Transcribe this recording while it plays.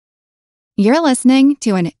You're listening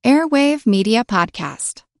to an Airwave Media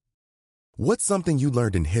Podcast. What's something you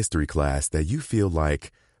learned in history class that you feel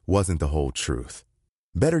like wasn't the whole truth?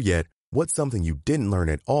 Better yet, what's something you didn't learn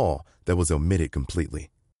at all that was omitted completely?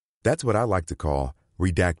 That's what I like to call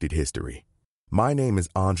redacted history. My name is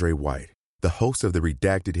Andre White, the host of the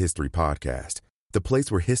Redacted History Podcast, the place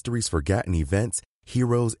where history's forgotten events,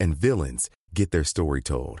 heroes, and villains get their story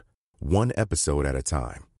told, one episode at a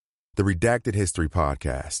time. The Redacted History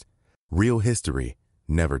Podcast. Real history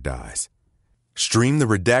never dies. Stream the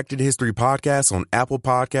Redacted History Podcast on Apple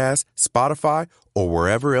Podcasts, Spotify, or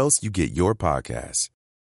wherever else you get your podcasts.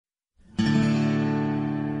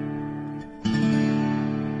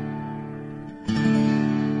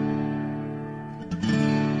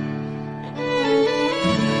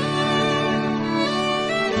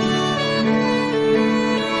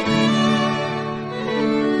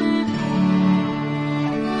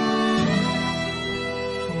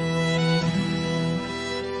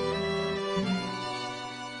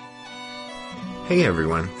 Hey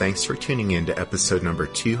everyone, thanks for tuning in to episode number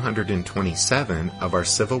 227 of our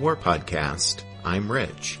Civil War podcast. I'm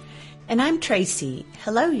Rich. And I'm Tracy.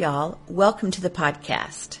 Hello y'all, welcome to the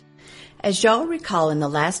podcast. As y'all recall in the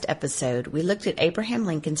last episode, we looked at Abraham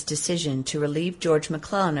Lincoln's decision to relieve George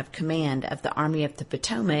McClellan of command of the Army of the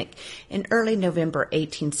Potomac in early November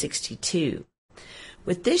 1862.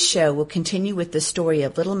 With this show, we'll continue with the story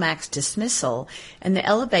of Little Mac's dismissal and the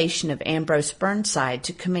elevation of Ambrose Burnside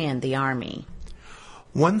to command the army.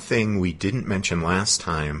 One thing we didn't mention last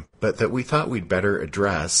time, but that we thought we'd better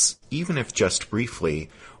address, even if just briefly,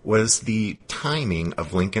 was the timing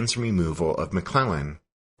of Lincoln's removal of McClellan.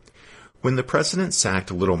 When the president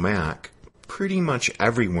sacked Little Mac, pretty much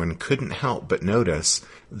everyone couldn't help but notice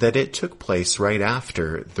that it took place right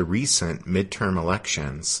after the recent midterm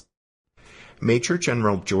elections. Major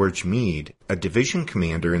General George Meade, a division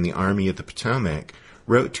commander in the Army of the Potomac,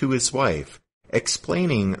 wrote to his wife,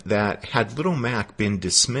 explaining that had Little Mac been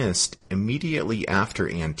dismissed immediately after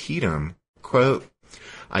Antietam, quote,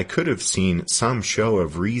 I could have seen some show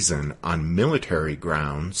of reason on military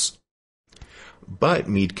grounds. But,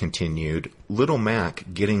 Meade continued, Little Mac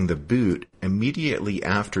getting the boot immediately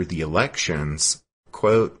after the elections,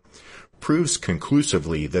 quote, proves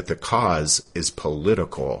conclusively that the cause is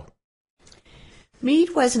political.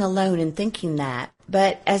 Meade wasn't alone in thinking that,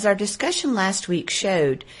 but as our discussion last week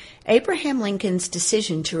showed, Abraham Lincoln's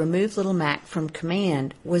decision to remove Little Mac from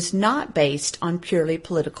command was not based on purely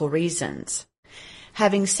political reasons.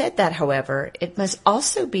 Having said that, however, it must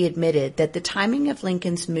also be admitted that the timing of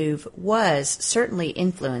Lincoln's move was certainly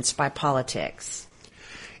influenced by politics.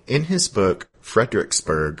 In his book,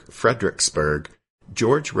 Fredericksburg,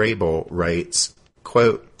 George Rabel writes,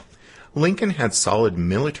 quote, Lincoln had solid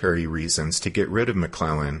military reasons to get rid of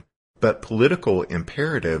McClellan, but political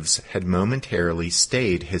imperatives had momentarily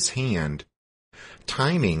stayed his hand.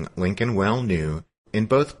 Timing, Lincoln well knew, in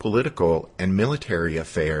both political and military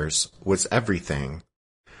affairs, was everything.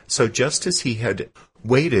 So just as he had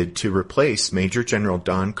waited to replace Major General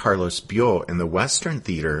Don Carlos Buell in the Western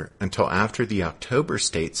Theater until after the October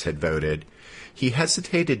states had voted, he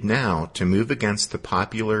hesitated now to move against the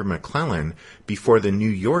popular McClellan before the New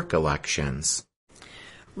York elections.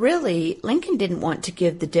 Really, Lincoln didn't want to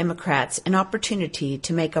give the Democrats an opportunity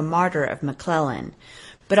to make a martyr of McClellan.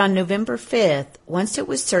 But on November 5th, once it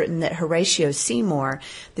was certain that Horatio Seymour,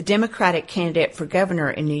 the Democratic candidate for governor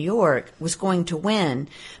in New York, was going to win,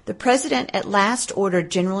 the president at last ordered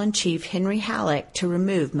General-in-Chief Henry Halleck to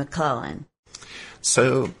remove McClellan.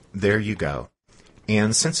 So, there you go.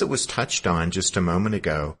 And since it was touched on just a moment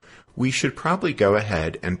ago, we should probably go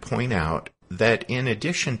ahead and point out that in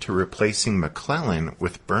addition to replacing McClellan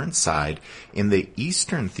with Burnside in the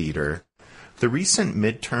Eastern Theater, the recent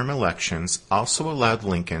midterm elections also allowed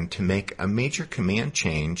Lincoln to make a major command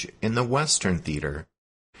change in the Western Theater.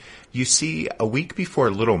 You see, a week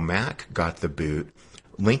before Little Mac got the boot,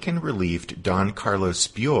 Lincoln relieved Don Carlos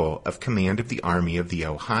Buell of command of the Army of the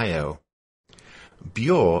Ohio.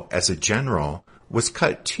 Buell, as a general, was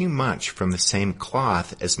cut too much from the same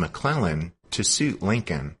cloth as McClellan to suit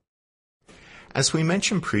Lincoln. As we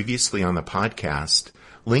mentioned previously on the podcast,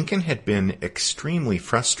 Lincoln had been extremely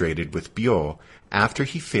frustrated with Buell after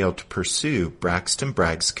he failed to pursue Braxton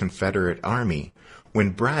Bragg's Confederate army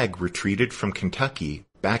when Bragg retreated from Kentucky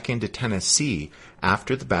back into Tennessee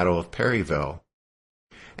after the Battle of Perryville.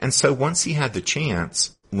 And so once he had the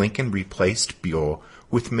chance, Lincoln replaced Buell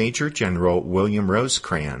with Major General William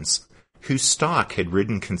Rosecrans, whose stock had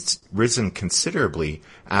risen considerably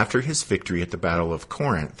after his victory at the Battle of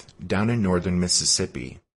Corinth down in northern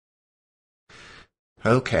Mississippi.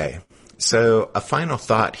 Okay, So a final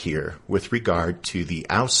thought here with regard to the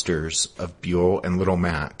ousters of Buell and Little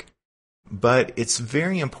Mac. But it's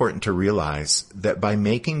very important to realize that by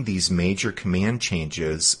making these major command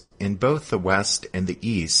changes in both the West and the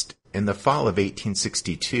East in the fall of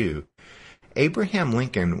 1862, Abraham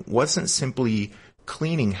Lincoln wasn't simply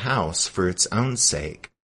cleaning house for its own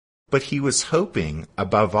sake, but he was hoping,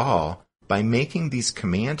 above all, by making these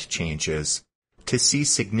command changes, to see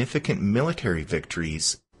significant military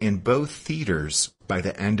victories in both theaters by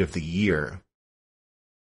the end of the year.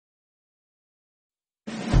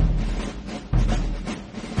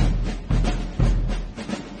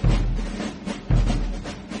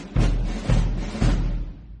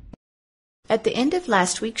 At the end of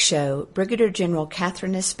last week's show, Brigadier General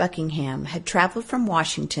Catherine S. Buckingham had traveled from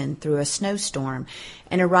Washington through a snowstorm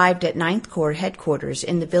and arrived at 9th Corps headquarters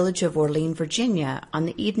in the village of Orleans, Virginia, on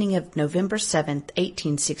the evening of November 7,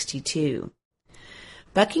 1862.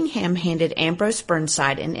 Buckingham handed Ambrose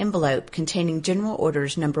Burnside an envelope containing General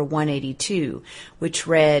Orders No. 182, which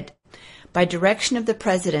read, "By direction of the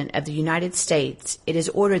President of the United States, it is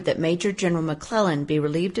ordered that Major General McClellan be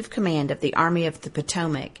relieved of command of the Army of the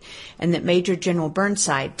Potomac, and that Major General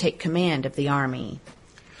Burnside take command of the Army."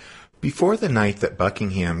 Before the night that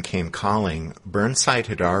Buckingham came calling, Burnside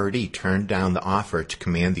had already turned down the offer to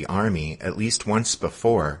command the army at least once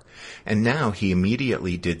before, and now he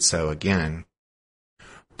immediately did so again.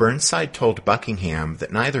 Burnside told Buckingham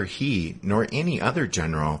that neither he nor any other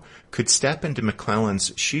general could step into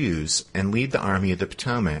McClellan's shoes and lead the Army of the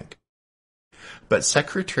Potomac. But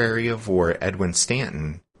Secretary of War Edwin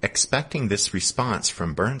Stanton, expecting this response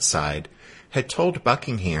from Burnside, had told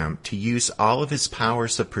Buckingham to use all of his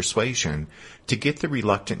powers of persuasion to get the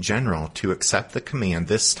reluctant general to accept the command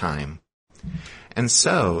this time. And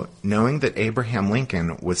so, knowing that Abraham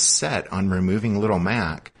Lincoln was set on removing Little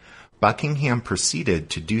Mac, Buckingham proceeded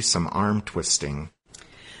to do some arm twisting.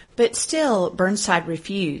 But still, Burnside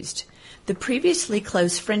refused. The previously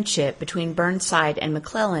close friendship between Burnside and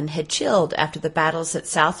McClellan had chilled after the battles at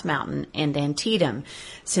South Mountain and Antietam,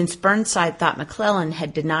 since Burnside thought McClellan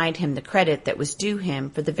had denied him the credit that was due him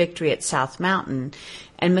for the victory at South Mountain,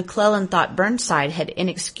 and McClellan thought Burnside had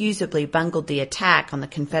inexcusably bungled the attack on the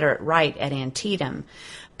Confederate right at Antietam.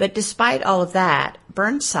 But despite all of that,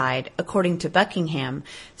 Burnside, according to Buckingham,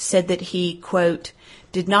 said that he, quote,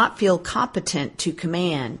 did not feel competent to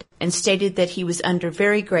command, and stated that he was under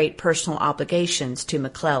very great personal obligations to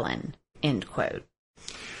McClellan, end quote.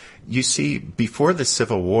 You see, before the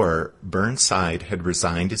Civil War, Burnside had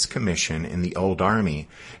resigned his commission in the old army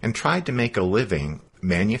and tried to make a living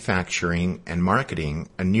manufacturing and marketing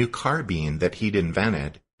a new carbine that he'd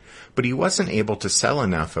invented, but he wasn't able to sell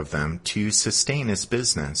enough of them to sustain his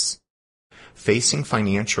business. Facing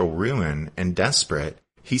financial ruin and desperate,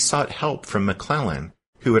 he sought help from McClellan,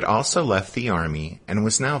 who had also left the Army and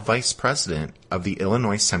was now vice president of the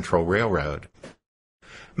Illinois Central Railroad.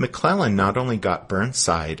 McClellan not only got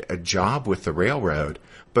Burnside a job with the railroad,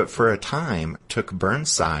 but for a time took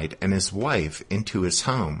Burnside and his wife into his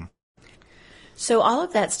home. So all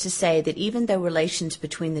of that's to say that even though relations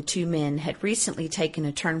between the two men had recently taken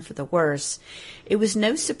a turn for the worse, it was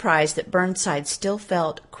no surprise that Burnside still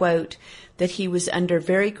felt, quote, that he was under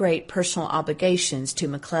very great personal obligations to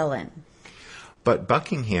McClellan. But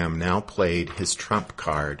Buckingham now played his trump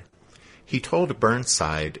card. He told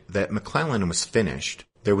Burnside that McClellan was finished.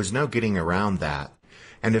 There was no getting around that.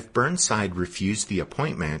 And if Burnside refused the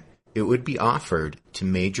appointment, it would be offered to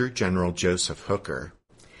Major General Joseph Hooker.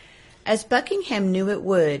 As Buckingham knew it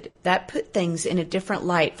would, that put things in a different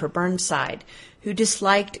light for Burnside, who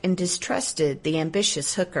disliked and distrusted the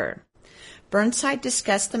ambitious Hooker. Burnside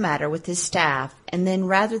discussed the matter with his staff, and then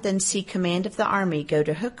rather than see command of the army go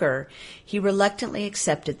to Hooker, he reluctantly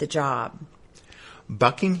accepted the job.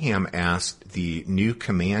 Buckingham asked the new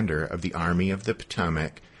commander of the Army of the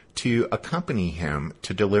Potomac to accompany him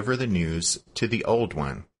to deliver the news to the old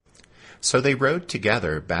one. So they rode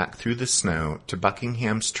together back through the snow to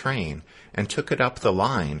Buckingham's train and took it up the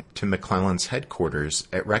line to McClellan's headquarters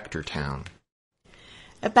at Rectortown.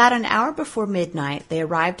 About an hour before midnight, they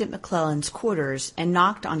arrived at McClellan's quarters and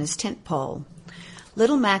knocked on his tent pole.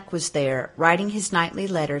 Little Mac was there, writing his nightly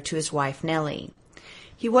letter to his wife Nellie.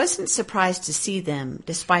 He wasn't surprised to see them,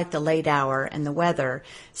 despite the late hour and the weather,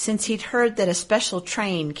 since he'd heard that a special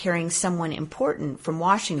train carrying someone important from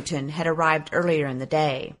Washington had arrived earlier in the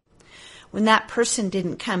day. When that person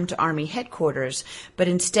didn't come to Army headquarters, but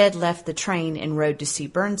instead left the train and rode to see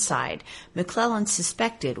Burnside, McClellan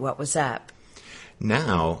suspected what was up.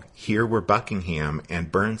 Now, here were Buckingham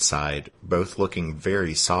and Burnside, both looking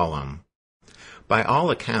very solemn. By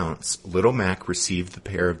all accounts, Little Mac received the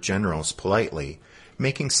pair of generals politely,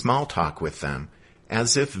 making small talk with them,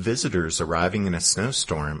 as if visitors arriving in a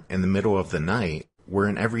snowstorm in the middle of the night were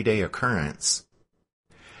an everyday occurrence.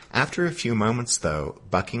 After a few moments, though,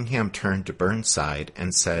 Buckingham turned to Burnside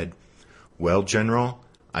and said, "Well, General,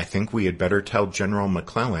 I think we had better tell General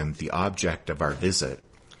McClellan the object of our visit."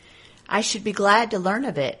 "I should be glad to learn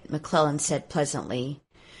of it," McClellan said pleasantly.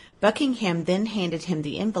 Buckingham then handed him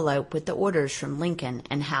the envelope with the orders from Lincoln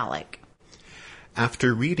and Halleck.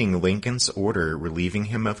 After reading Lincoln's order relieving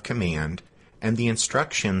him of command, and the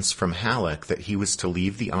instructions from Halleck that he was to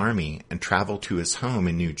leave the army and travel to his home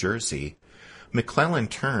in New Jersey, McClellan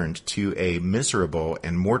turned to a miserable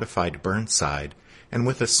and mortified Burnside, and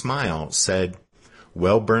with a smile said,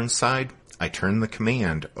 "Well, Burnside, I turn the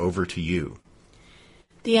command over to you."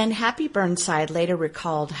 The unhappy Burnside later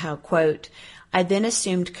recalled how, quote, "I then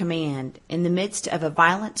assumed command in the midst of a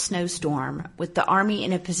violent snowstorm with the army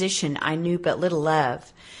in a position I knew but little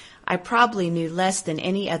of. I probably knew less than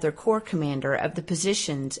any other corps commander of the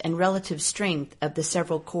positions and relative strength of the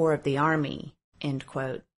several corps of the army." End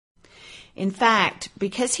quote. In fact,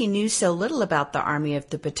 because he knew so little about the Army of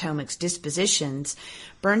the Potomac's dispositions,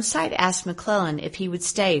 Burnside asked McClellan if he would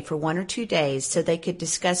stay for 1 or 2 days so they could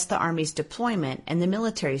discuss the Army's deployment and the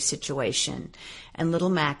military situation, and Little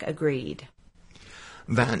Mac agreed.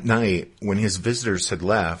 That night, when his visitors had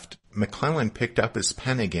left, McClellan picked up his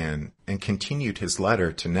pen again and continued his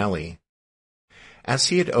letter to Nellie. As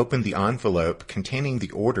he had opened the envelope containing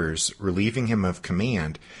the orders relieving him of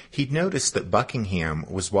command, he'd noticed that Buckingham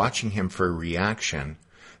was watching him for a reaction,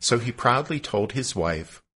 so he proudly told his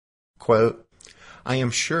wife, quote, "I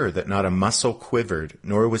am sure that not a muscle quivered,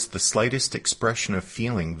 nor was the slightest expression of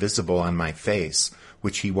feeling visible on my face,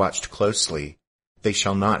 which he watched closely. They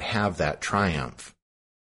shall not have that triumph."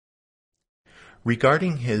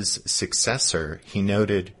 Regarding his successor, he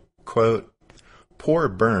noted, quote, "Poor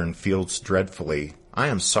Burn feels dreadfully. I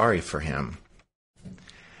am sorry for him."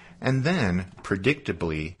 And then,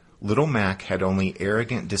 predictably, Little Mac had only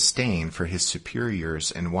arrogant disdain for his superiors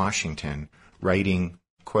in Washington, writing,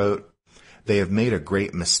 quote, "They have made a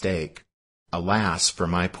great mistake. Alas for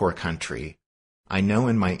my poor country. I know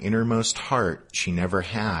in my innermost heart she never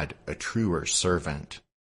had a truer servant."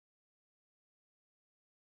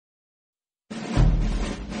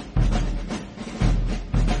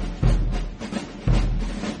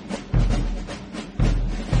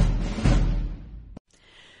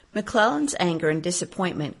 McClellan's anger and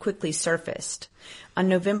disappointment quickly surfaced. On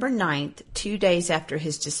November 9th, 2 days after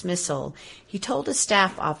his dismissal, he told a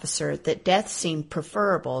staff officer that death seemed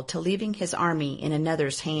preferable to leaving his army in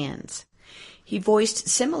another's hands. He voiced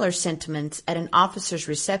similar sentiments at an officer's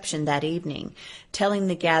reception that evening, telling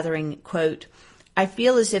the gathering, quote, "I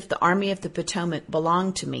feel as if the Army of the Potomac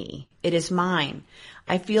belonged to me. It is mine.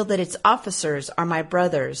 I feel that its officers are my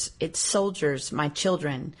brothers, its soldiers my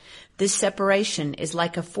children. This separation is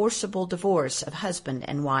like a forcible divorce of husband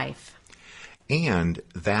and wife." And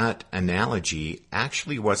that analogy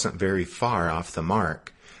actually wasn't very far off the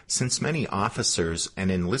mark, since many officers and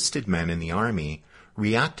enlisted men in the Army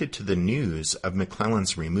reacted to the news of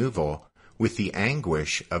McClellan's removal with the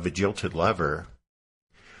anguish of a jilted lover.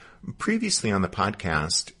 Previously on the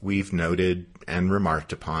podcast, we've noted and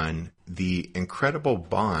remarked upon the incredible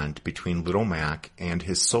bond between Little Mac and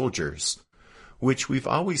his soldiers, which we've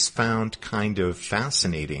always found kind of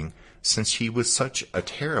fascinating since he was such a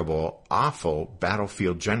terrible, awful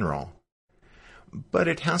battlefield general. But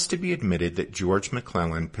it has to be admitted that George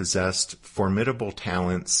McClellan possessed formidable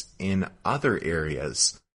talents in other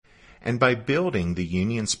areas, and by building the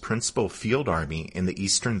Union's principal field army in the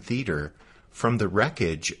Eastern Theater from the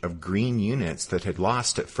wreckage of green units that had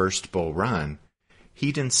lost at First Bull Run,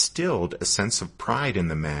 he'd instilled a sense of pride in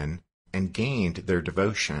the men and gained their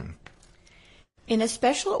devotion. In a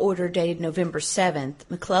special order dated November 7th,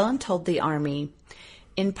 McClellan told the Army,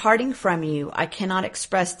 "In parting from you, I cannot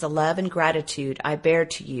express the love and gratitude I bear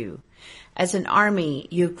to you. As an army,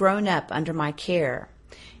 you have grown up under my care.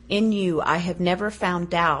 In you, I have never found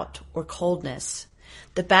doubt or coldness.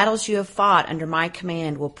 The battles you have fought under my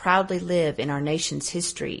command will proudly live in our nation's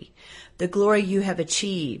history. The glory you have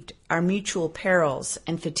achieved, our mutual perils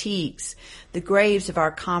and fatigues, the graves of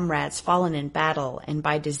our comrades fallen in battle and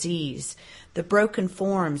by disease, the broken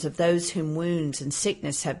forms of those whom wounds and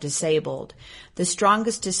sickness have disabled, the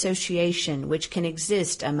strongest association which can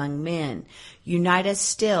exist among men, unite us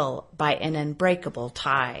still by an unbreakable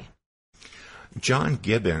tie." John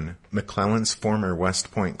Gibbon, McClellan's former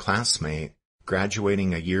West Point classmate,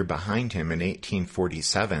 graduating a year behind him in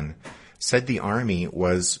 1847, said the Army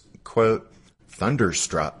was, quote,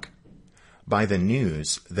 "thunderstruck" by the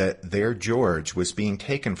news that their George was being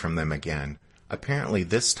taken from them again, apparently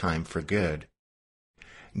this time for good.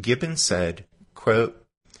 Gibbons said, quote,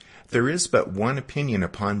 "There is but one opinion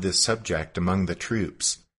upon this subject among the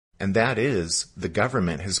troops, and that is, the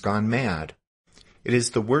government has gone mad. It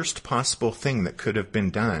is the worst possible thing that could have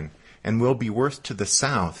been done, and will be worth to the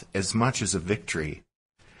South as much as a victory.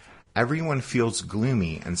 Everyone feels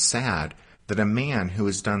gloomy and sad that a man who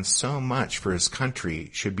has done so much for his country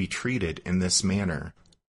should be treated in this manner."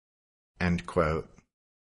 End quote.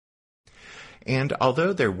 And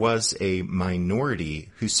although there was a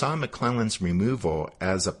minority who saw McClellan's removal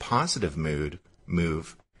as a positive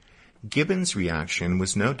move, Gibbons' reaction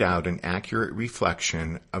was no doubt an accurate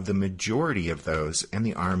reflection of the majority of those in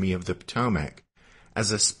the Army of the Potomac,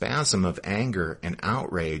 as a spasm of anger and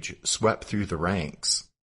outrage swept through the ranks.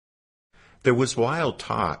 There was wild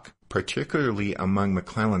talk, particularly among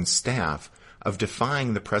McClellan's staff, of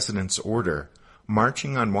defying the president's order,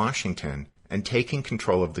 marching on Washington, and taking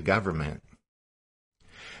control of the government.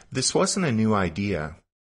 This wasn't a new idea.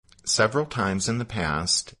 Several times in the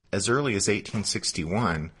past, as early as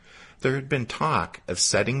 1861, there had been talk of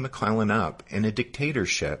setting McClellan up in a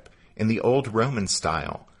dictatorship in the old Roman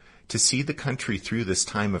style to see the country through this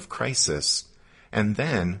time of crisis, and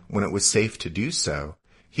then, when it was safe to do so,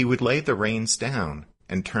 he would lay the reins down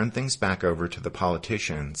and turn things back over to the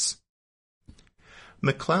politicians.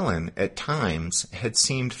 McClellan, at times, had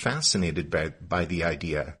seemed fascinated by the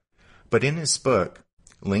idea, but in his book,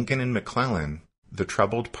 Lincoln and McClellan, The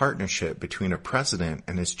Troubled Partnership Between a President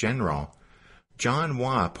and His General, John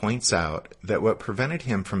Waugh points out that what prevented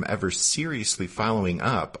him from ever seriously following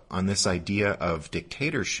up on this idea of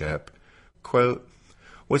dictatorship, quote,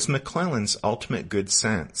 was McClellan's ultimate good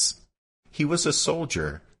sense. He was a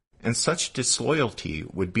soldier, and such disloyalty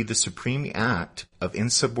would be the supreme act of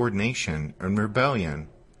insubordination and rebellion.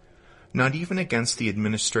 Not even against the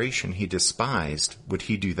administration he despised would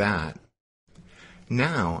he do that.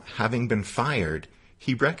 Now, having been fired,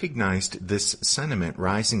 he recognized this sentiment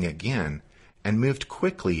rising again and moved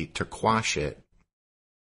quickly to quash it.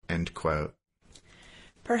 End quote.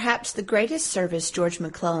 Perhaps the greatest service George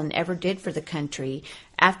McClellan ever did for the country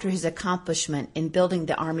after his accomplishment in building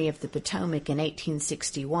the Army of the Potomac in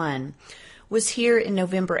 1861 was here in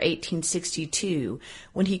November 1862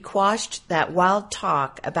 when he quashed that wild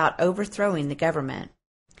talk about overthrowing the government.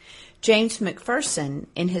 James McPherson,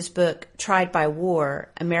 in his book Tried by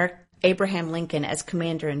War, Abraham Lincoln as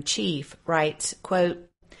Commander-in-Chief, writes, quote,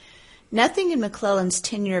 "Nothing in McClellan's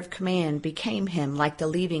tenure of command became him like the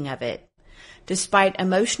leaving of it. Despite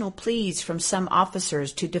emotional pleas from some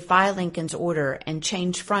officers to defy Lincoln's order and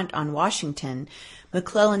change front on Washington,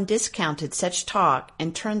 McClellan discounted such talk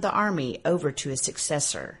and turned the army over to his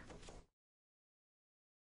successor."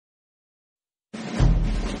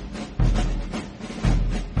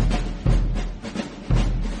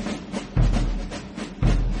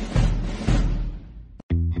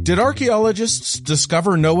 Did archaeologists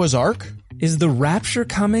discover Noah's Ark? Is the rapture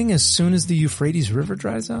coming as soon as the Euphrates River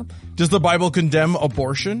dries up? Does the Bible condemn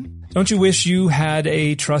abortion? Don't you wish you had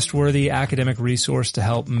a trustworthy academic resource to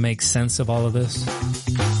help make sense of all of this?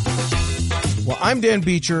 Well, I'm Dan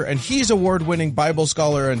Beecher, and he's award-winning Bible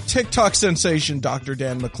scholar and TikTok sensation Dr.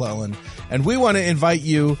 Dan McClellan, and we want to invite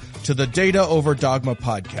you to the Data Over Dogma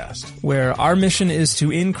podcast, where our mission is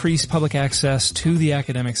to increase public access to the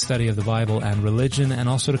academic study of the Bible and religion, and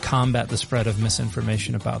also to combat the spread of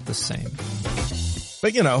misinformation about the same.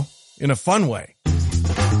 But, you know, in a fun way.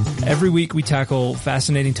 Every week we tackle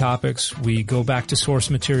fascinating topics. We go back to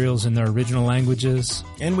source materials in their original languages.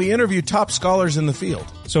 And we interview top scholars in the field.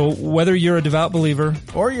 So whether you're a devout believer,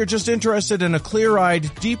 or you're just interested in a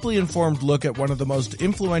clear-eyed, deeply informed look at one of the most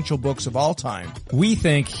influential books of all time, we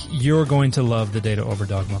think you're going to love the Data Over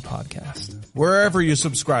Dogma podcast. Wherever you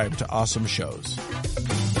subscribe to awesome shows.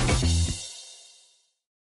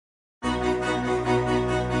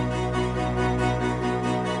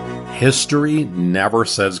 History never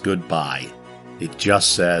says goodbye. It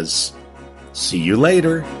just says, see you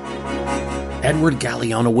later. Edward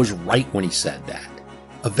Galeano was right when he said that.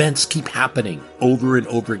 Events keep happening over and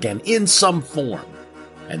over again in some form.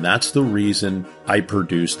 And that's the reason I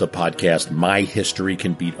produced the podcast, My History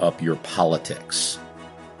Can Beat Up Your Politics.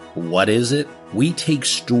 What is it? We take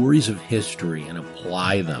stories of history and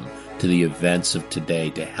apply them to the events of today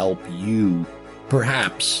to help you,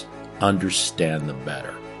 perhaps, understand them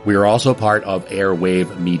better. We are also part of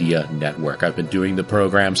Airwave Media Network. I've been doing the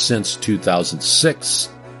program since 2006.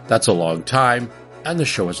 That's a long time, and the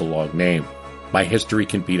show has a long name. My History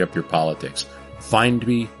Can Beat Up Your Politics. Find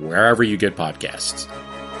me wherever you get podcasts.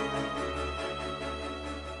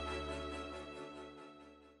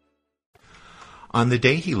 On the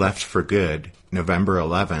day he left for good, November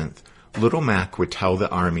 11th, Little Mac would tell the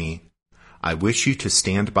army, I wish you to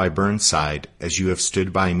stand by Burnside as you have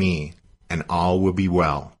stood by me, and all will be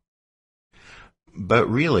well. But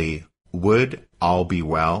really, would all be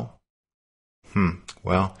well?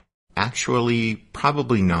 Well, actually,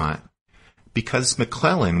 probably not, because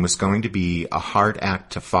McClellan was going to be a hard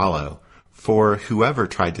act to follow for whoever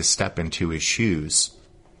tried to step into his shoes.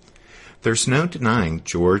 There's no denying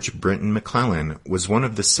George Brinton McClellan was one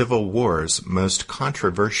of the Civil War's most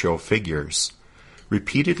controversial figures,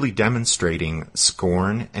 repeatedly demonstrating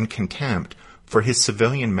scorn and contempt for his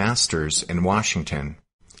civilian masters in Washington,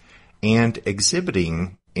 and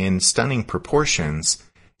exhibiting, in stunning proportions,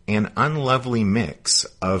 an unlovely mix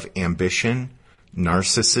of ambition,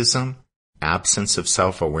 narcissism, absence of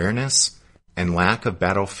self-awareness, and lack of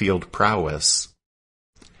battlefield prowess.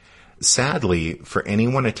 Sadly, for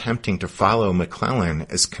anyone attempting to follow McClellan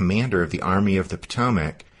as commander of the Army of the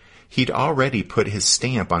Potomac, he'd already put his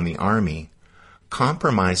stamp on the Army,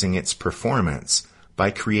 compromising its performance by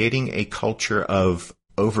creating a culture of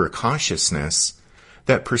overcautiousness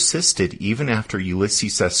that persisted even after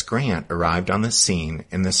Ulysses S. Grant arrived on the scene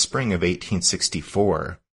in the spring of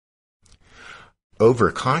 1864.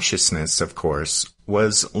 Overcautiousness, of course,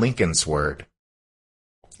 was Lincoln's word.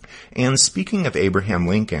 And speaking of Abraham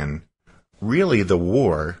Lincoln, really the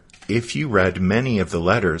war, if you read many of the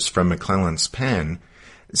letters from McClellan's pen,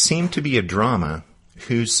 seemed to be a drama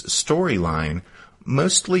whose storyline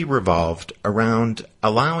mostly revolved around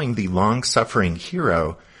allowing the long-suffering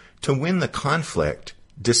hero to win the conflict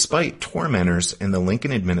despite tormentors in the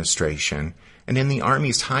Lincoln administration and in the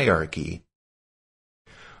Army's hierarchy.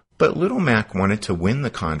 But Little Mac wanted to win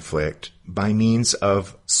the conflict by means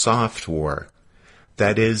of soft war,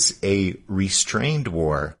 that is, a restrained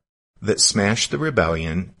war that smashed the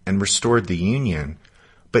rebellion and restored the Union,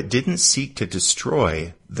 but didn't seek to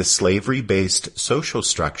destroy the slavery-based social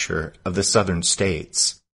structure of the Southern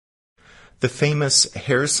states. The famous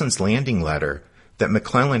Harrison's Landing letter that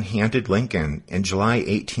McClellan handed Lincoln in July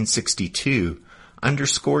 1862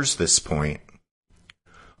 underscores this point.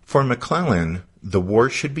 For McClellan, the war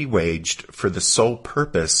should be waged for the sole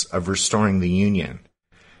purpose of restoring the Union,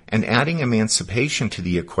 and adding emancipation to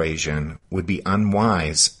the equation would be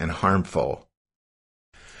unwise and harmful.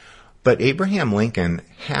 But Abraham Lincoln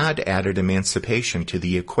had added emancipation to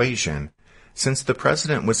the equation, since the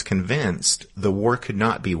president was convinced the war could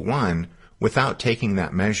not be won without taking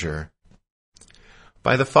that measure.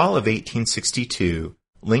 By the fall of 1862,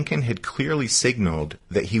 Lincoln had clearly signaled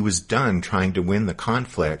that he was done trying to win the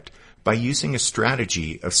conflict by using a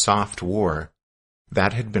strategy of soft war.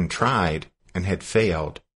 That had been tried and had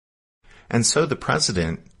failed. And so the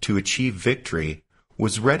president, to achieve victory,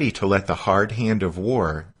 was ready to let the hard hand of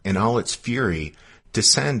war, in all its fury,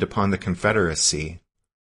 descend upon the Confederacy,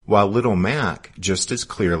 while Little Mac, just as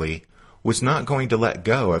clearly, was not going to let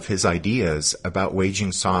go of his ideas about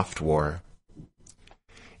waging soft war.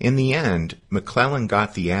 In the end, McClellan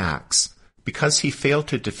got the axe because he failed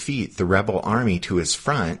to defeat the rebel army to his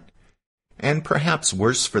front, and perhaps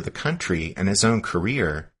worse for the country and his own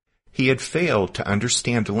career, he had failed to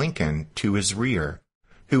understand Lincoln to his rear,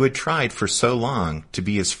 who had tried for so long to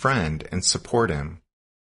be his friend and support him.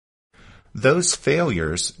 Those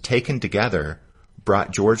failures, taken together,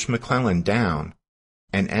 brought George McClellan down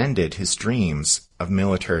and ended his dreams of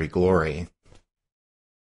military glory.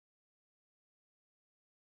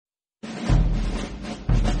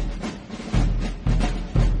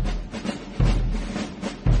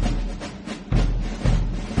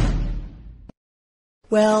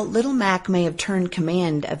 Well, Little Mac may have turned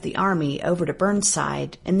command of the Army over to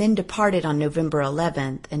Burnside and then departed on November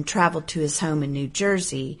 11th and traveled to his home in New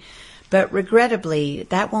Jersey, but regrettably,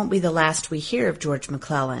 that won't be the last we hear of George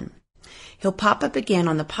McClellan. He'll pop up again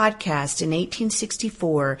on the podcast in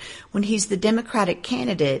 1864 when he's the Democratic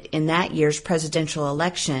candidate in that year's presidential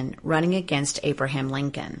election running against Abraham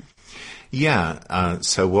Lincoln. Yeah,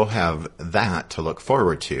 so we'll have that to look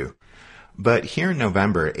forward to. But here in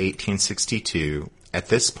November 1862, at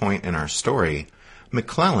this point in our story,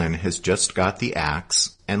 McClellan has just got the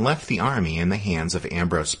axe and left the army in the hands of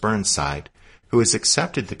Ambrose Burnside, who has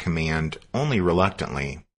accepted the command only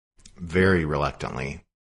reluctantly. Very reluctantly.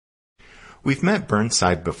 We've met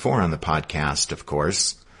Burnside before on the podcast, of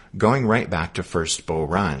course, going right back to First Bull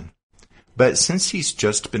Run. But since he's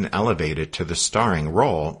just been elevated to the starring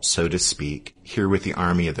role, so to speak, here with the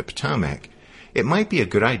Army of the Potomac, it might be a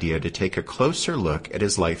good idea to take a closer look at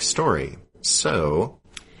his life story. So,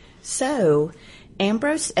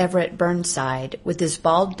 Ambrose Everett Burnside, with his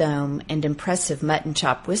bald dome and impressive mutton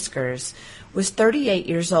chop whiskers, was 38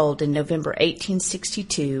 years old in November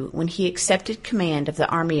 1862 when he accepted command of the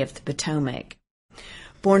Army of the Potomac.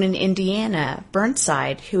 Born in Indiana,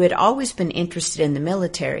 Burnside, who had always been interested in the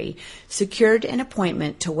military, secured an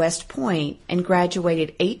appointment to West Point and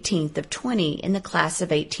graduated 18th of 20 in the class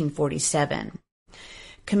of 1847.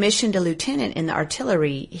 Commissioned a lieutenant in the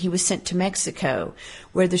artillery, he was sent to Mexico,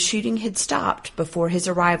 where the shooting had stopped before his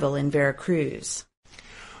arrival in Veracruz.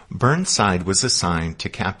 Burnside was assigned to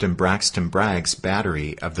Captain Braxton Bragg's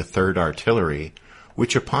battery of the 3rd Artillery,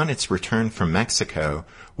 which upon its return from Mexico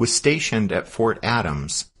was stationed at Fort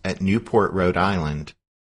Adams at Newport, Rhode Island.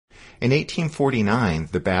 In 1849,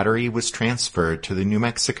 the battery was transferred to the New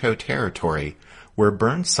Mexico Territory, where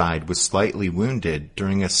Burnside was slightly wounded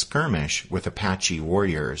during a skirmish with Apache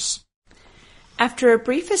warriors. After a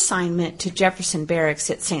brief assignment to Jefferson Barracks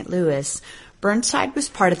at St. Louis, Burnside was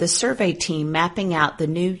part of the survey team mapping out the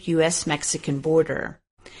new U.S.-Mexican border.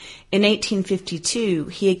 In 1852,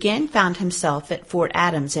 he again found himself at Fort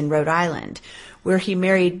Adams in Rhode Island, where he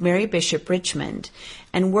married Mary Bishop Richmond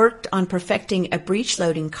and worked on perfecting a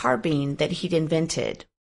breech-loading carbine that he'd invented.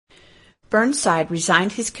 Burnside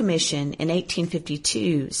resigned his commission in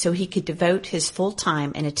 1852 so he could devote his full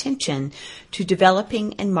time and attention to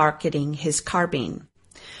developing and marketing his carbine.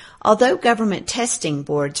 Although government testing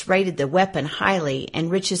boards rated the weapon highly and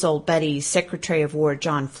Rich's old buddy, Secretary of War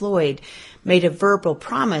John Floyd, made a verbal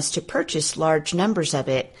promise to purchase large numbers of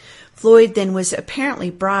it, Floyd then was apparently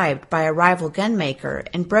bribed by a rival gunmaker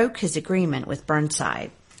and broke his agreement with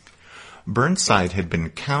Burnside. Burnside had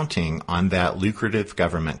been counting on that lucrative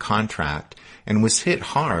government contract and was hit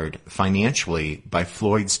hard financially by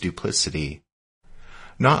Floyd's duplicity.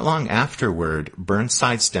 Not long afterward,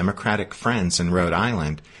 Burnside's Democratic friends in Rhode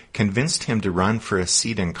Island convinced him to run for a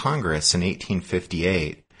seat in Congress in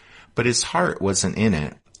 1858, but his heart wasn't in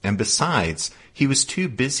it, and besides, he was too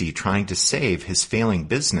busy trying to save his failing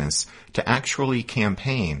business to actually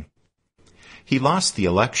campaign. He lost the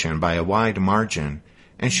election by a wide margin,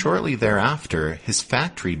 and shortly thereafter his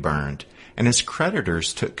factory burned, and his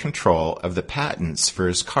creditors took control of the patents for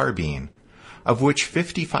his carbine, of which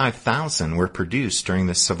 55,000 were produced during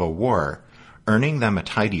the Civil War, earning them a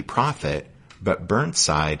tidy profit, but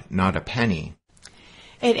Burnside not a penny.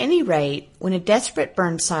 At any rate, when a desperate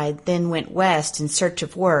Burnside then went west in search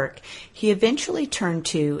of work, he eventually turned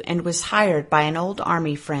to and was hired by an old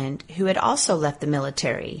Army friend who had also left the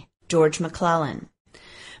military, George McClellan.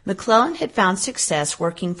 McClellan had found success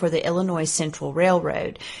working for the Illinois Central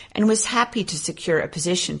Railroad and was happy to secure a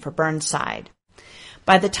position for Burnside.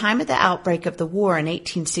 By the time of the outbreak of the war in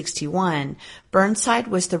 1861, Burnside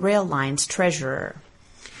was the rail line's treasurer.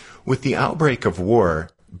 With the outbreak of war,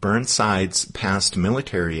 Burnside's past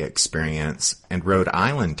military experience and Rhode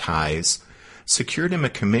Island ties secured him a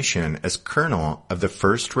commission as colonel of the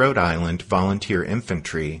 1st Rhode Island Volunteer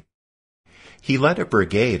Infantry. He led a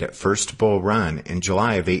brigade at First Bull Run in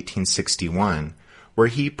July of 1861, where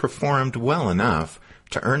he performed well enough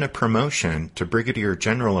to earn a promotion to Brigadier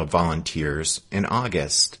General of Volunteers in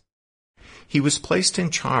August. He was placed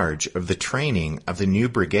in charge of the training of the new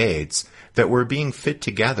brigades that were being fit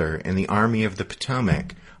together in the Army of the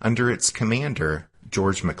Potomac under its commander,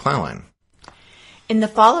 George McClellan. In the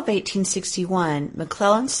fall of 1861,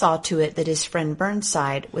 McClellan saw to it that his friend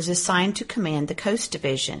Burnside was assigned to command the Coast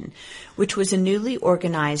Division, which was a newly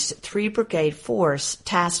organized 3-brigade force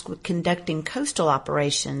tasked with conducting coastal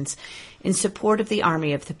operations in support of the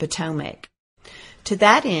Army of the Potomac. To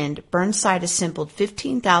that end, Burnside assembled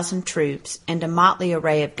 15,000 troops and a motley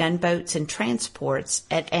array of gunboats and transports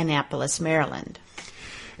at Annapolis, Maryland.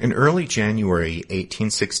 In early January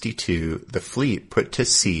 1862, the fleet put to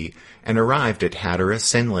sea and arrived at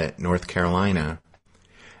Hatteras Inlet, North Carolina.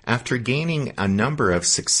 After gaining a number of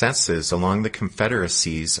successes along the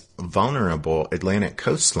Confederacy's vulnerable Atlantic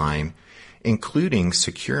coastline, including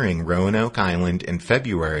securing Roanoke Island in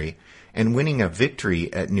February and winning a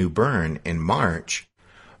victory at New Bern in March,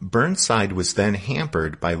 Burnside was then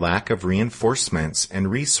hampered by lack of reinforcements and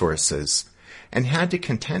resources, and had to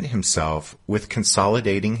content himself with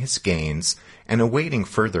consolidating his gains and awaiting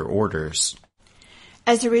further orders.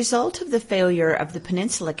 As a result of the failure of the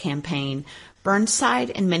Peninsula Campaign, Burnside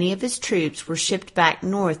and many of his troops were shipped back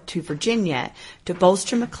north to Virginia to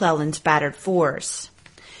bolster McClellan's battered force.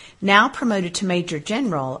 Now promoted to Major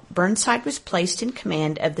General, Burnside was placed in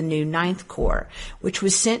command of the new 9th Corps, which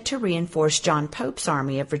was sent to reinforce John Pope's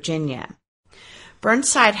Army of Virginia.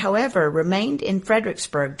 Burnside, however, remained in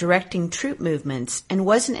Fredericksburg directing troop movements and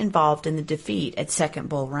wasn't involved in the defeat at Second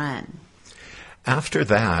Bull Run. After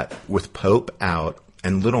that, with Pope out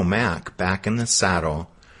and Little Mac back in the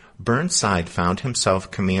saddle, Burnside found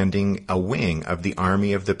himself commanding a wing of the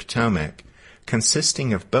Army of the Potomac,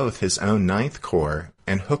 consisting of both his own 9th Corps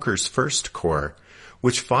and Hooker's 1st Corps,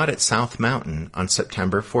 which fought at South Mountain on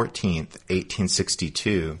September 14,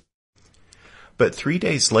 1862. But 3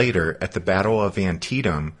 days later, at the Battle of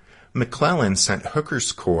Antietam, McClellan sent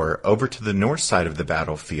Hooker's Corps over to the north side of the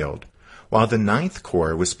battlefield, while the 9th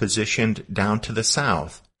Corps was positioned down to the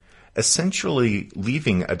south, essentially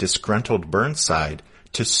leaving a disgruntled Burnside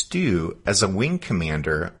to stew as a wing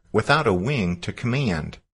commander without a wing to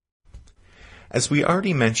command. As we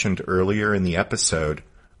already mentioned earlier in the episode,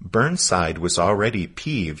 Burnside was already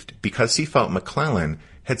peeved because he felt McClellan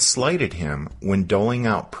had slighted him when doling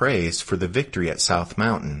out praise for the victory at South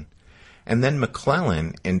Mountain, and then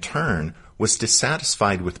McClellan, in turn, was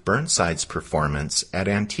dissatisfied with Burnside's performance at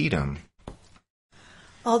Antietam.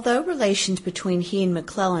 Although relations between he and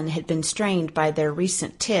McClellan had been strained by their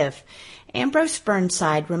recent tiff, Ambrose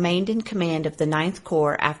Burnside remained in command of the 9th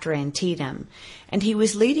Corps after Antietam, and he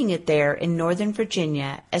was leading it there in Northern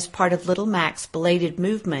Virginia as part of Little Mac's belated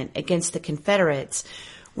movement against the Confederates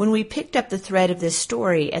when we picked up the thread of this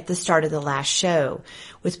story at the start of the last show,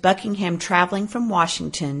 with Buckingham traveling from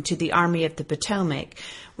Washington to the Army of the Potomac,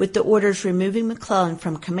 with the orders removing McClellan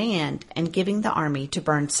from command and giving the army to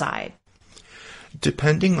Burnside.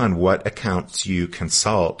 Depending on what accounts you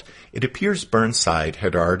consult, it appears Burnside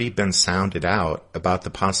had already been sounded out about the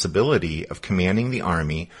possibility of commanding the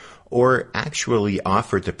army, or actually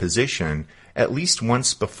offered the position at least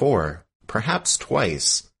once before, perhaps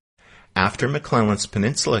twice. After McClellan's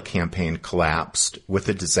Peninsula Campaign collapsed with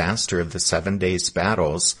the disaster of the 7 Days'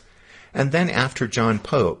 battles, and then after John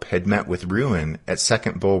Pope had met with ruin at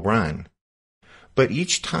Second Bull Run. But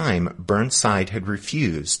each time Burnside had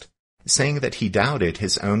refused, saying that he doubted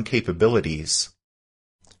his own capabilities.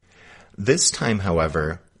 This time,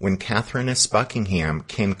 however, when Catherine S. Buckingham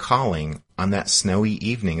came calling on that snowy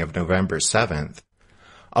evening of November 7th,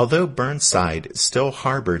 although Burnside still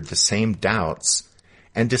harbored the same doubts,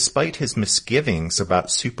 and despite his misgivings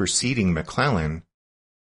about superseding McClellan,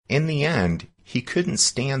 in the end he couldn't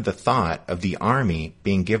stand the thought of the army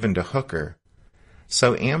being given to Hooker.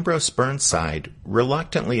 So Ambrose Burnside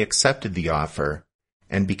reluctantly accepted the offer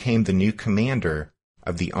and became the new commander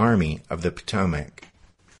of the Army of the Potomac.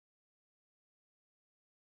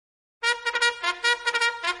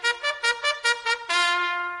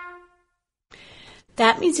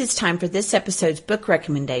 That means it's time for this episode's book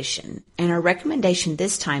recommendation, and our recommendation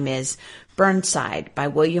this time is Burnside by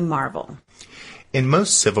William Marvel. In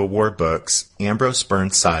most Civil War books, Ambrose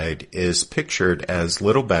Burnside is pictured as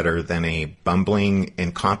little better than a bumbling,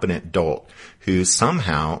 incompetent dolt who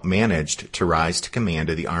somehow managed to rise to command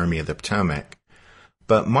of the Army of the Potomac.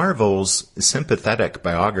 But Marvel's sympathetic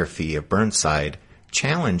biography of Burnside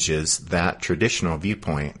challenges that traditional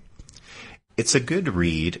viewpoint. It's a good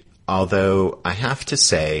read, although I have to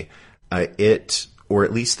say it, or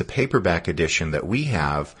at least the paperback edition that we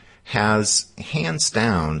have, has hands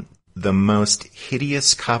down the most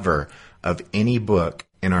hideous cover of any book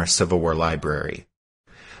in our Civil War library.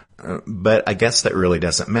 But I guess that really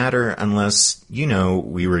doesn't matter unless,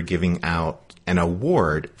 we were giving out an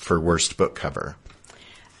award for worst book cover.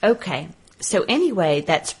 Okay, so anyway,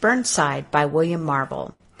 that's Burnside by William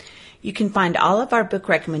Marvel. You can find all of our book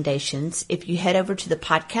recommendations if you head over to the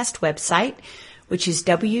podcast website, which is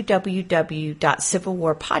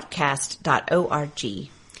www.civilwarpodcast.org.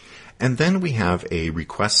 And then we have a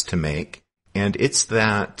request to make, and it's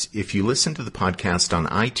that if you listen to the podcast on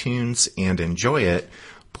iTunes and enjoy it,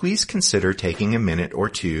 please consider taking a minute or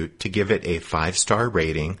two to give it a 5-star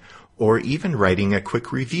rating, or even writing a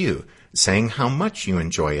quick review saying how much you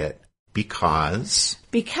enjoy it, because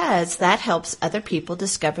that helps other people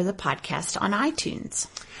discover the podcast on iTunes.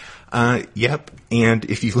 Yep, and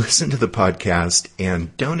if you listen to the podcast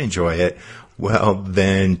and don't enjoy it, well,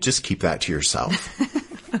 then just keep that to yourself.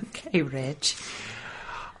 Okay, Rich.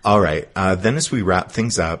 All right, then as we wrap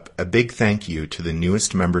things up, a big thank you to the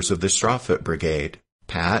newest members of the Strawfoot Brigade,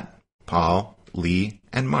 Pat, Paul, Lee,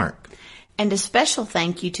 and Mark. And a special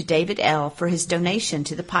thank you to David L. for his donation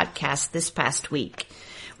to the podcast this past week.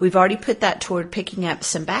 We've already put that toward picking up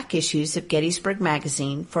some back issues of Gettysburg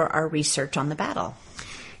Magazine for our research on the battle.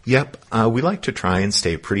 Yep, we like to try and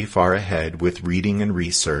stay pretty far ahead with reading and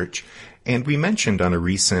research, and we mentioned on a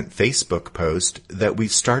recent Facebook post that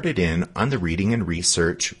we've started in on the reading and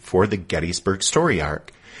research for the Gettysburg Story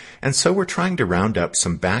Arc, and so we're trying to round up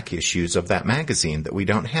some back issues of that magazine that we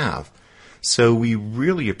don't have. So we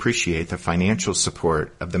really appreciate the financial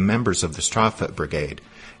support of the members of the Strawfoot Brigade,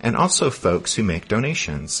 and also folks who make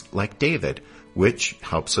donations, like David, which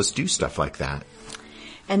helps us do stuff like that.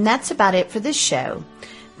 And that's about it for this show.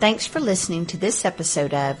 Thanks for listening to this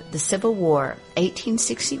episode of The Civil War,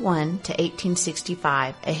 1861 to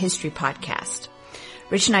 1865, a history podcast.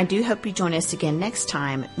 Rich and I do hope you join us again next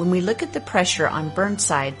time when we look at the pressure on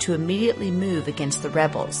Burnside to immediately move against the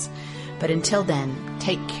rebels. But until then,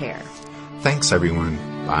 take care. Thanks, everyone.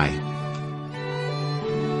 Bye.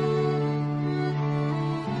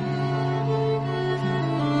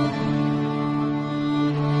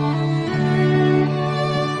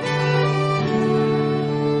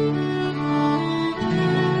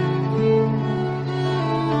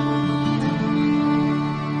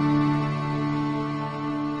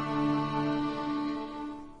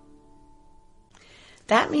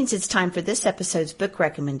 That means it's time for this episode's book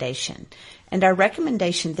recommendation. And our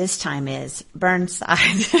recommendation this time is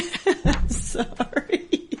Burnside.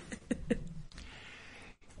 Sorry.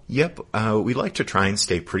 Yep, we like to try and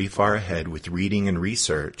stay pretty far ahead with reading and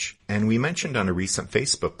research. And we mentioned on a recent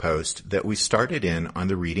Facebook post that we started in on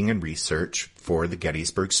the reading and research for the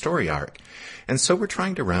Gettysburg Story Arc. And so we're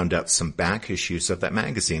trying to round up some back issues of that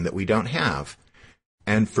magazine that we don't have.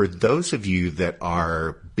 And for those of you that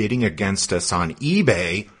are bidding against us on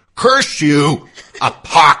eBay, curse you! A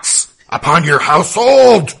pox upon your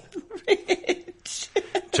household! Rich.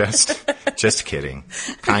 Just kidding.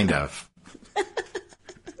 Kind of.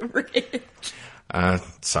 Rich.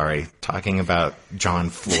 Sorry. Talking about John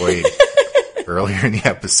Floyd earlier in the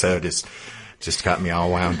episode has just got me all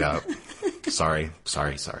wound up. Sorry.